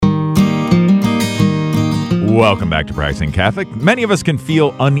Welcome back to Practicing Catholic. Many of us can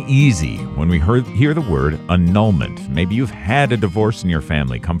feel uneasy when we hear the word annulment. Maybe you've had a divorce in your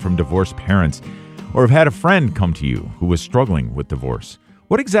family, come from divorced parents, or have had a friend come to you who was struggling with divorce.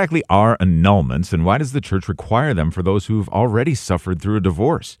 What exactly are annulments, and why does the Church require them for those who have already suffered through a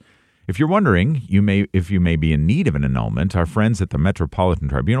divorce? If you're wondering if you may be in need of an annulment, our friends at the Metropolitan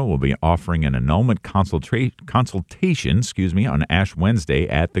Tribunal will be offering an annulment consultation on Ash Wednesday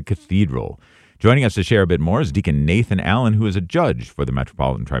at the Cathedral. Joining us to share a bit more is Deacon Nathan Allen, who is a judge for the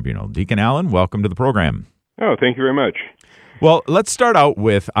Metropolitan Tribunal. Deacon Allen, welcome to the program. Oh, thank you very much. Well, let's start out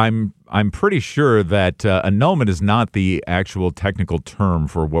with, I'm pretty sure that annulment is not the actual technical term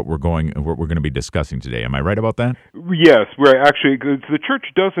for what we're going to be discussing today. Am I right about that? Yes, we're actually, the Church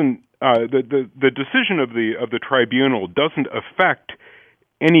doesn't, the decision of the tribunal doesn't affect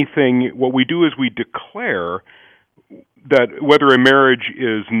anything. What we do is we declare that whether a marriage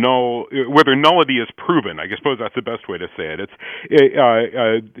is null, whether nullity is proven. I suppose that's the best way to say it.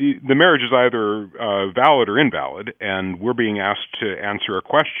 The marriage is either valid or invalid, and we're being asked to answer a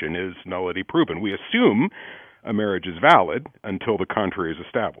question: is nullity proven? We assume a marriage is valid until the contrary is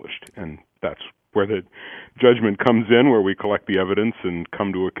established, and that's where the judgment comes in, where we collect the evidence and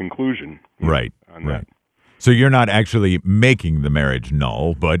come to a conclusion. Right. On that. So you're not actually making the marriage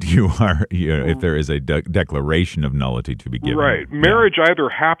null, but you are, if there is a declaration of nullity to be given. Right. Marriage either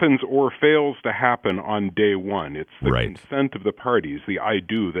happens or fails to happen on day one. It's the consent of the parties, the I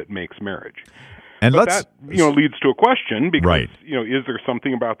do, that makes marriage. And but that leads to a question, because is there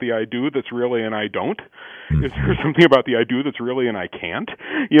something about the I do that's really an I don't? Mm-hmm. Is there something about the I do that's really an I can't?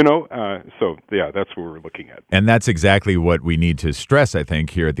 That's what we're looking at. And that's exactly what we need to stress, I think,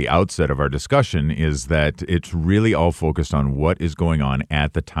 here at the outset of our discussion, is that it's really all focused on what is going on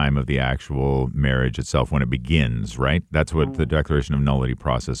at the time of the actual marriage itself, when it begins, right? That's what the declaration of nullity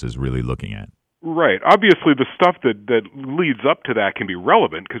process is really looking at. Right. Obviously, the stuff that leads up to that can be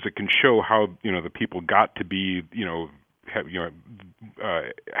relevant, because it can show how the people got to be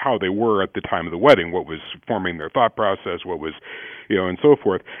how they were at the time of the wedding, what was forming their thought process, what was and so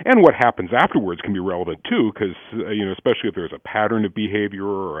forth, and what happens afterwards can be relevant too, because especially if there's a pattern of behavior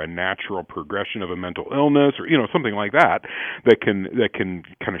or a natural progression of a mental illness or something like that can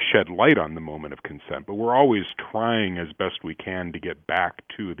kind of shed light on the moment of consent. But we're always trying as best we can to get back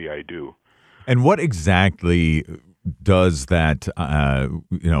to the I do. And what exactly does that,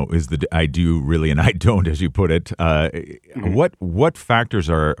 is the I do really and I don't, as you put it? Mm-hmm. What factors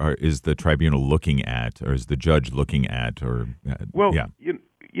is the tribunal looking at, or is the judge looking at, or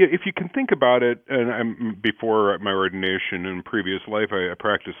if you can think about it, and before my ordination in previous life, I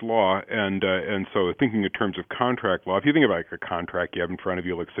practiced law, and so thinking in terms of contract law, if you think about a contract you have in front of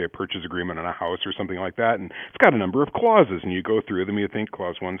you, like say a purchase agreement on a house or something like that, and it's got a number of clauses, and you go through them, you think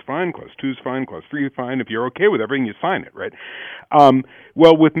clause 1's fine, clause 2's fine, clause 3 is fine. If you're okay with everything, you sign it, right?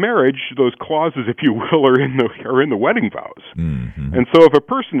 Well, with marriage, those clauses, if you will, are in the wedding vows, mm-hmm. And so if a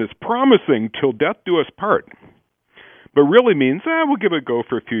person is promising till death do us part, but really means, we'll give it a go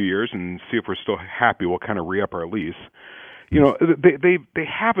for a few years and see if we're still happy. We'll kind of re-up our lease. They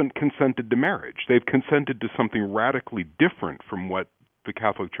haven't consented to marriage. They've consented to something radically different from what the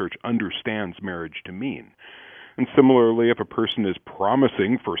Catholic Church understands marriage to mean. And similarly, if a person is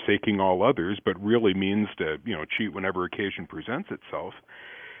promising forsaking all others, but really means to, cheat whenever occasion presents itself,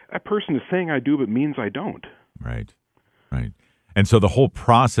 that person is saying I do, but means I don't. Right. And so the whole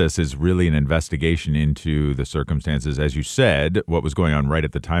process is really an investigation into the circumstances, as you said, what was going on right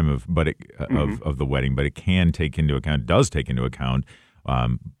at the time of the wedding, but it does take into account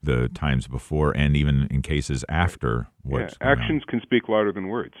the times before and even in cases after. Actions can speak louder than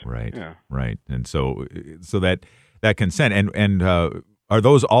words. Right. Yeah. Right. And so that consent and are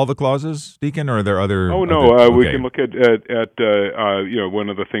those all the clauses, Deacon, or are there other? Oh no, we can look at one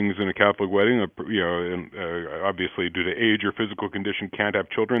of the things in a Catholic wedding. Obviously, due to age or physical condition, can't have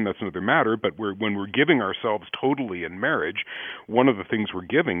children. That's another matter. But when we're giving ourselves totally in marriage, one of the things we're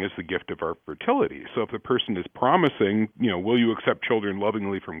giving is the gift of our fertility. So if the person is promising, will you accept children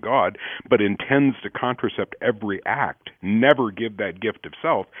lovingly from God, but intends to contracept every act, never give that gift of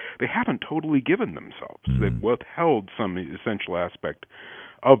self, they haven't totally given themselves. Mm-hmm. They've withheld some essential aspect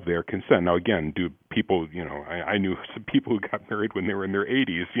of their consent. Now, again, do people, I knew some people who got married when they were in their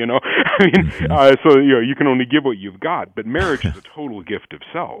 80s, so, you can only give what you've got, but marriage is a total gift of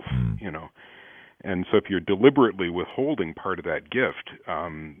self, and so if you're deliberately withholding part of that gift,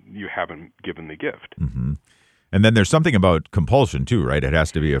 you haven't given the gift. Mm-hmm. And then there's something about compulsion too, right? It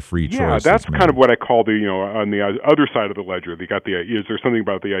has to be a free choice. Yeah, that's kind of what I call the, on the other side of the ledger, they got is there something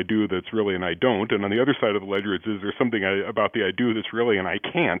about the I do that's really an I don't? And on the other side of the ledger, is there something about the I do that's really an I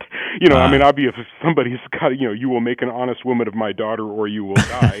can't? Obviously, if somebody's got, you will make an honest woman of my daughter or you will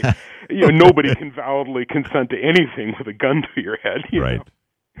die. Nobody can validly consent to anything with a gun to your head. Right. Know?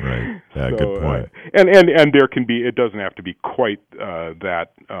 Right. Yeah, good point. And there can be, it doesn't have to be quite that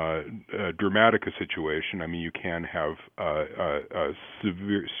dramatic a situation. I mean, you can have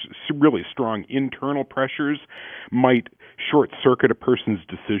severe, really strong internal pressures might short-circuit a person's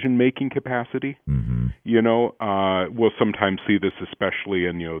decision-making capacity. Mm-hmm. We'll sometimes see this, especially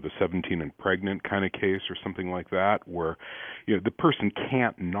in, the 17 and pregnant kind of case or something like that, where, the person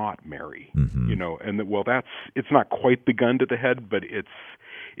can't not marry, mm-hmm. It's not quite the gun to the head, but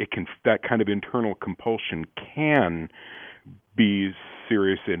that kind of internal compulsion can be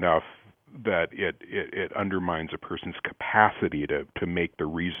serious enough that it undermines a person's capacity to make the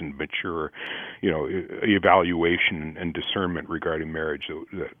reasoned, mature, evaluation and discernment regarding marriage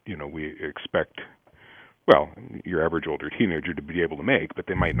that we expect. Well, your average older teenager to be able to make, but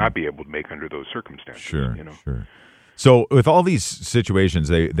they might not be able to make under those circumstances. Sure. So with all these situations,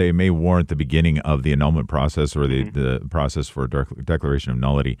 they may warrant the beginning of the annulment process or the process for declaration of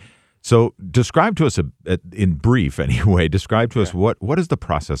nullity. So describe to us, in brief anyway, us what does the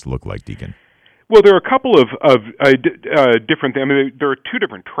process look like, Deacon? Well, there are a couple of different things. I mean, there are two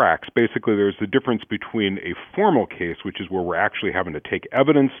different tracks. Basically, there's the difference between a formal case, which is where we're actually having to take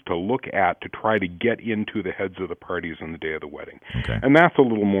evidence to look at to try to get into the heads of the parties on the day of the wedding. Okay. And that's a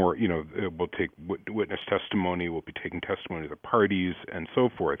little more, we'll take witness testimony, we'll be taking testimony of the parties, and so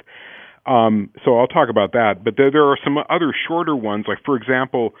forth. So I'll talk about that. But there are some other shorter ones, like, for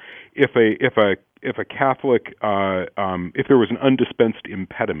example, if a Catholic, if there was an undispensed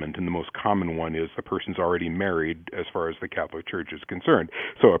impediment, and the most common one is the person's already married as far as the Catholic Church is concerned,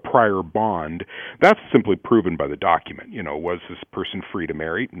 so a prior bond, that's simply proven by the document. Was this person free to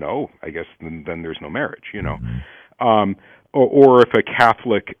marry? No. I guess then there's no marriage, Mm-hmm. Or if a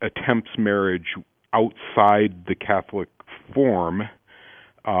Catholic attempts marriage outside the Catholic form,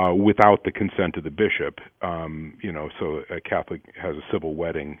 without the consent of the bishop, so a Catholic has a civil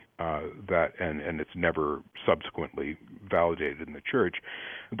wedding and it's never subsequently validated in the church,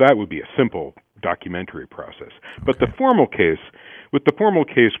 that would be a simple documentary process. Okay. But with the formal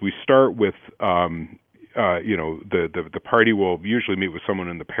case, we start with, the party will usually meet with someone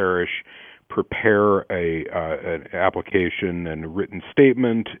in the parish, prepare an application and a written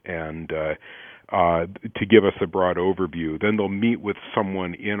statement, and to give us a broad overview. Then they'll meet with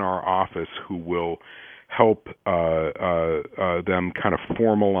someone in our office who will help them kind of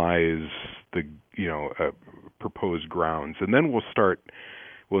formalize the proposed grounds. And then we'll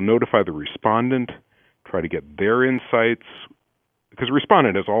notify the respondent, try to get their insights, because the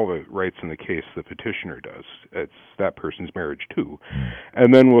respondent has all the rights in the case the petitioner does. It's that person's marriage too.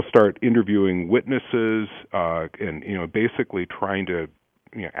 And then we'll start interviewing witnesses and basically trying to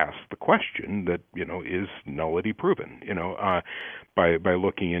ask the question that, is nullity proven, by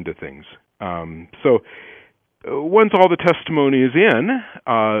looking into things. So once all the testimony is in,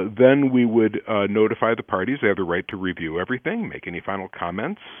 then we would notify the parties. They have the right to review everything, make any final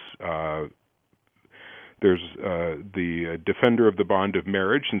comments. There's the defender of the bond of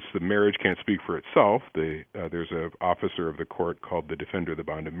marriage. Since the marriage can't speak for itself, there's an officer of the court called the defender of the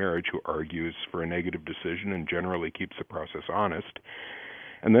bond of marriage who argues for a negative decision and generally keeps the process honest.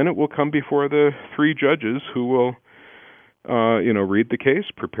 And then it will come before the three judges who will, read the case,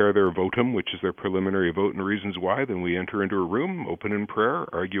 prepare their votum, which is their preliminary vote and reasons why. Then we enter into a room, open in prayer,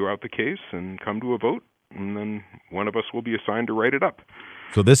 argue out the case, and come to a vote. And then one of us will be assigned to write it up.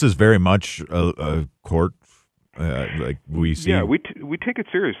 So this is very much a court, like we see. Yeah, we take it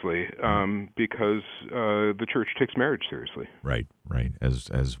seriously because the church takes marriage seriously. Right,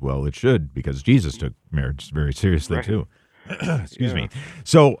 as well it should, because Jesus took marriage very seriously too. Excuse me.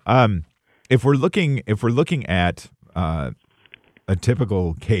 So, if we're looking at a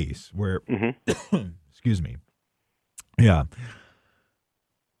typical case where, excuse me, in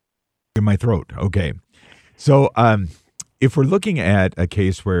my throat. Okay, so if we're looking at a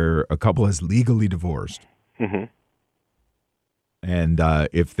case where a couple has legally divorced, and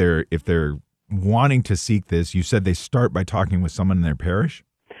if they're wanting to seek this, you said they start by talking with someone in their parish.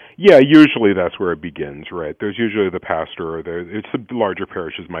 Yeah, usually that's where it begins, right? There's usually the pastor, or it's the larger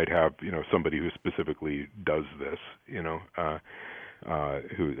parishes might have, somebody who specifically does this,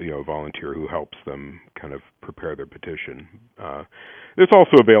 who a volunteer who helps them kind of prepare their petition. It's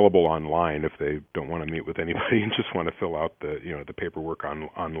also available online if they don't want to meet with anybody and just want to fill out the paperwork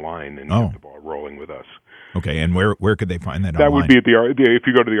online and get the ball rolling with us. Okay, and where could they find that? That online? would be at if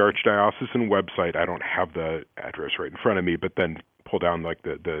you go to the Archdiocesan website. I don't have the address right in front of me, but then pull down like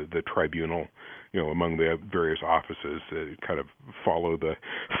the tribunal, among the various offices, kind of follow the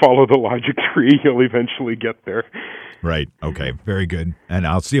logic tree. You'll eventually get there. Right. Okay. Very good. And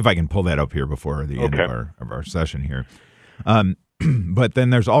I'll see if I can pull that up here before the end of our session here. But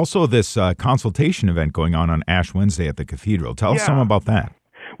then there's also this consultation event going on Ash Wednesday at the Cathedral. Tell us some about that.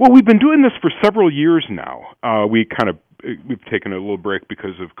 Well, we've been doing this for several years now. We've taken a little break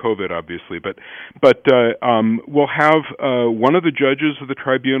because of COVID, obviously, but we'll have one of the judges of the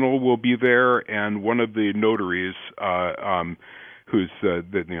tribunal will be there, and one of the notaries, who's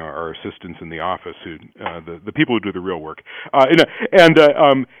our assistants in the office, who the people who do the real work,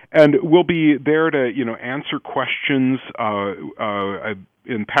 and we'll be there to answer questions.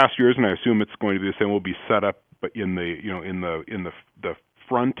 In past years, and I assume it's going to be the same, we'll be set up, but in the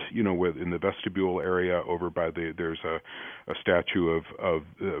front, in the vestibule area over by there's a statue of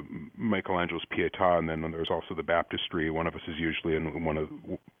Michelangelo's Pietà, and then there's also the baptistry. One of us is usually in one of,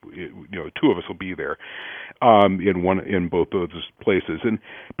 two of us will be there, in both those places, and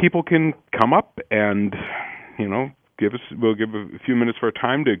people can come up and, we'll give a few minutes of our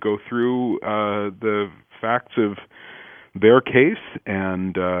time to go through the facts of their case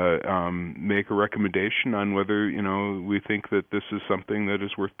and make a recommendation on whether we think that this is something that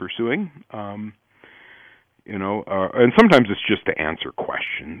is worth pursuing. And sometimes it's just to answer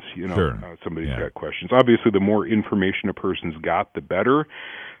questions. Sure. Somebody's got questions. Obviously, the more information a person's got, the better.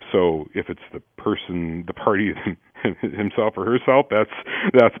 So if it's the party himself or herself,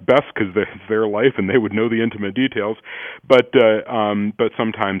 that's best because it's their life and they would know the intimate details. But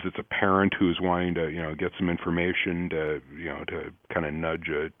sometimes it's a parent who's wanting to get some information to kind of nudge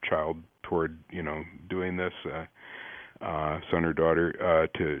a child toward doing this. Son or daughter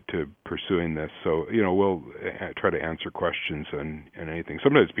to pursuing this. So we'll try to answer questions and anything.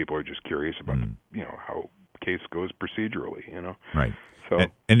 Sometimes people are just curious about how case goes procedurally. Right. So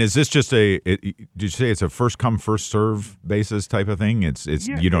and is this just did you say it's a first come first serve basis type of thing? It's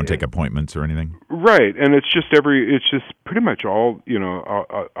you don't take appointments or anything. Right, and it's just pretty much all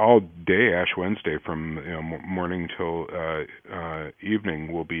day Ash Wednesday from morning till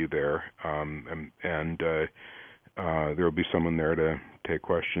evening will be there, and there will be someone there to take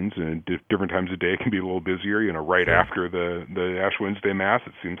questions, and different times of day it can be a little busier. Right after the Ash Wednesday Mass,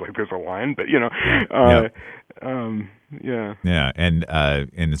 it seems like there's a line, but Yeah, and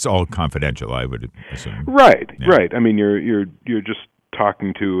it's all confidential, I would assume. Right. I mean, you're just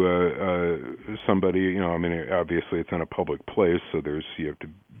talking to somebody. Obviously it's in a public place, so you have to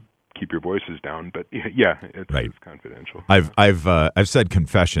keep your voices down, but it's confidential. I've said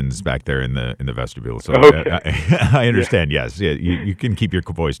confessions back there in the vestibule, so I understand. Yes, you can keep your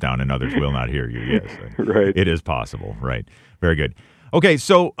voice down, and others will not hear you. Yes, right. It is possible. Right. Very good. Okay,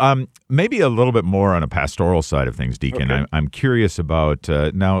 so maybe a little bit more on a pastoral side of things, Deacon. Okay. I'm curious about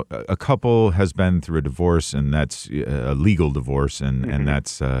now. A couple has been through a divorce, and that's a legal divorce, and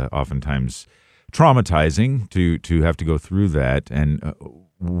that's oftentimes traumatizing to have to go through that. And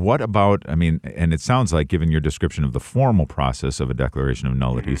what about, and it sounds like, given your description of the formal process of a declaration of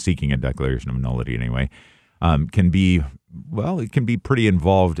nullity, seeking a declaration of nullity anyway, it can be pretty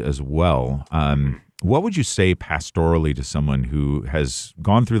involved as well. What would you say pastorally to someone who has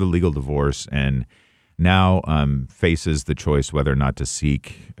gone through the legal divorce and now faces the choice whether or not to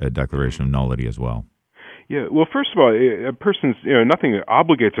seek a declaration of nullity as well? Yeah, well, first of all, a person's nothing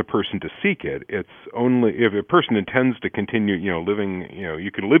obligates a person to seek it. It's only if a person intends to continue living.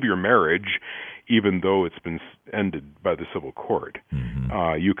 You can live your marriage even though it's been ended by the civil court.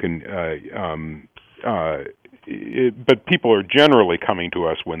 You can. But people are generally coming to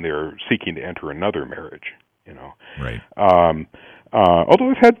us when they're seeking to enter another marriage. Right.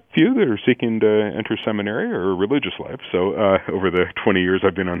 Although I've had few that are seeking to enter seminary or religious life. So over the 20 years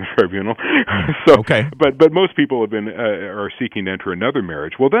I've been on the tribunal, but most people are seeking to enter another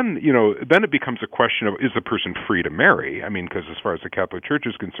marriage. Well, then it becomes a question of, is the person free to marry? Because as far as the Catholic Church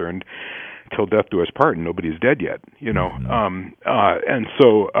is concerned, till death do us part, and nobody's dead yet. And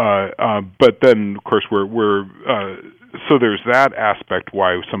so, but then of course we're so there's that aspect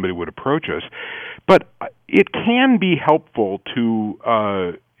why somebody would approach us. But it can be helpful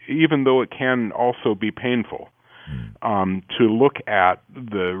to, even though it can also be painful, to look at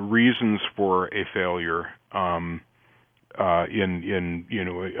the reasons for a failure in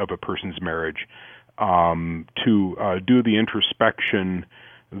of a person's marriage, to do the introspection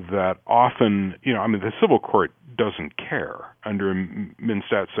that often, the civil court doesn't care. Under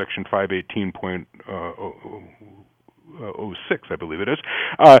MnStat Section 518.06, I believe it is,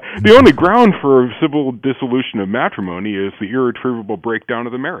 the only ground for civil dissolution of matrimony is the irretrievable breakdown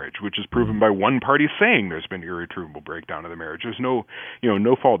of the marriage, which is proven by one party saying there's been irretrievable breakdown of the marriage. There's no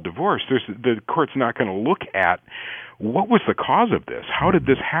fault divorce. The court's not going to look at what was the cause of this. How did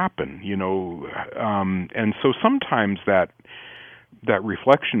this happen? And so sometimes that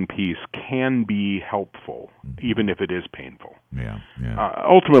reflection piece can be helpful, even if it is painful. Yeah.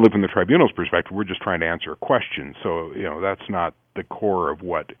 Ultimately, from the tribunal's perspective, we're just trying to answer a question. So, that's not the core of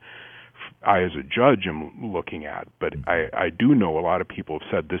what I, as a judge, am looking at. But I do know a lot of people have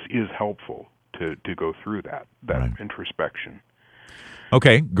said this is helpful to go through that right. Introspection.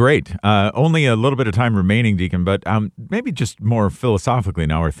 Okay, great. Only a little bit of time remaining, Deacon, but maybe just more philosophically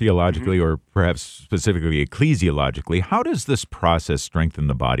now, or theologically, or perhaps specifically ecclesiologically, how does this process strengthen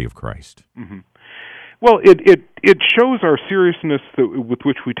the body of Christ? Mm-hmm. Well, it shows our seriousness with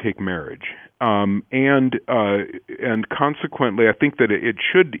which we take marriage, and consequently, I think that it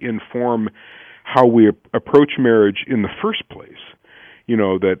should inform how we approach marriage in the first place. And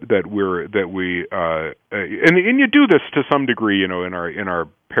you do this to some degree, in our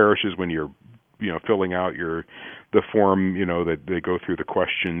parishes when you're, filling out the form, that they go through the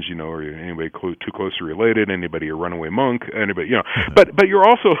questions, are you anybody too closely related, anybody a runaway monk, anybody, but you're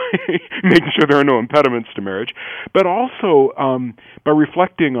also making sure there are no impediments to marriage, but also by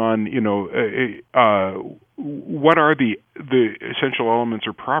reflecting on, what are the essential elements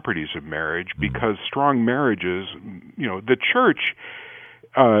or properties of marriage, because strong marriages, the church.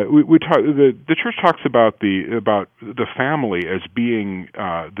 The church talks about the family as being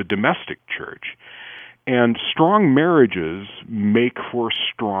the domestic church, and strong marriages make for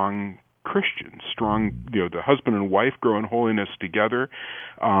strong Christians. Strong, the husband and wife grow in holiness together.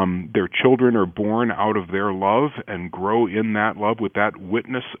 Their children are born out of their love and grow in that love with that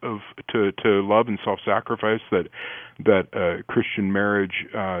witness to love and self-sacrifice that Christian marriage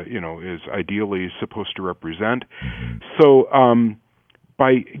is ideally supposed to represent. So.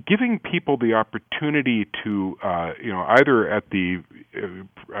 By giving people the opportunity to, either at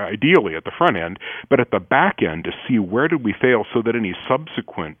ideally at the front end, but at the back end to see where did we fail, so that any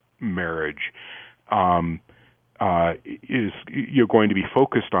subsequent marriage is going to be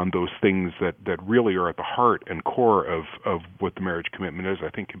focused on those things that really are at the heart and core of what the marriage commitment is. I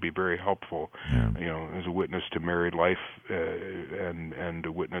think can be very helpful, as a witness to married life and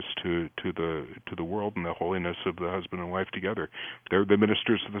a witness to the world and the holiness of the husband and wife together. They're the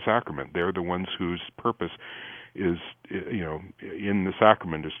ministers of the sacrament. They're the ones whose purpose is, in the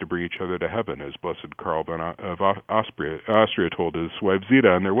sacrament is to bring each other to heaven, as Blessed Karl of Austria told his wife Zita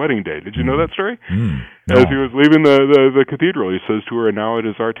on their wedding day. Did you know that story? No. As he was leaving the cathedral, he says to her, "Now it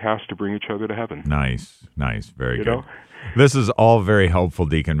is our task to bring each other to heaven." Nice, very good. This is all very helpful,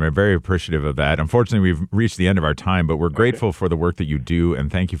 Deacon. We're very appreciative of that. Unfortunately, we've reached the end of our time, but we're grateful for the work that you do,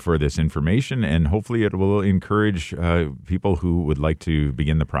 and thank you for this information, and hopefully it will encourage people who would like to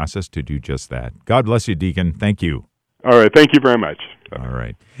begin the process to do just that. God bless you, Deacon. Thank you. All right. Thank you very much. All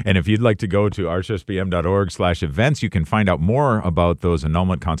right. And if you'd like to go to archsbm.org/events, you can find out more about those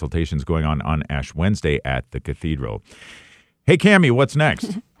annulment consultations going on Ash Wednesday at the Cathedral. Hey, Cammie, what's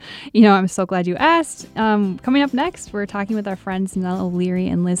next? I'm so glad you asked. Coming up next, we're talking with our friends Nell O'Leary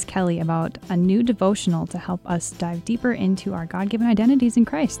and Liz Kelly about a new devotional to help us dive deeper into our God-given identities in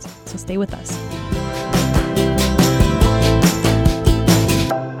Christ. So stay with us.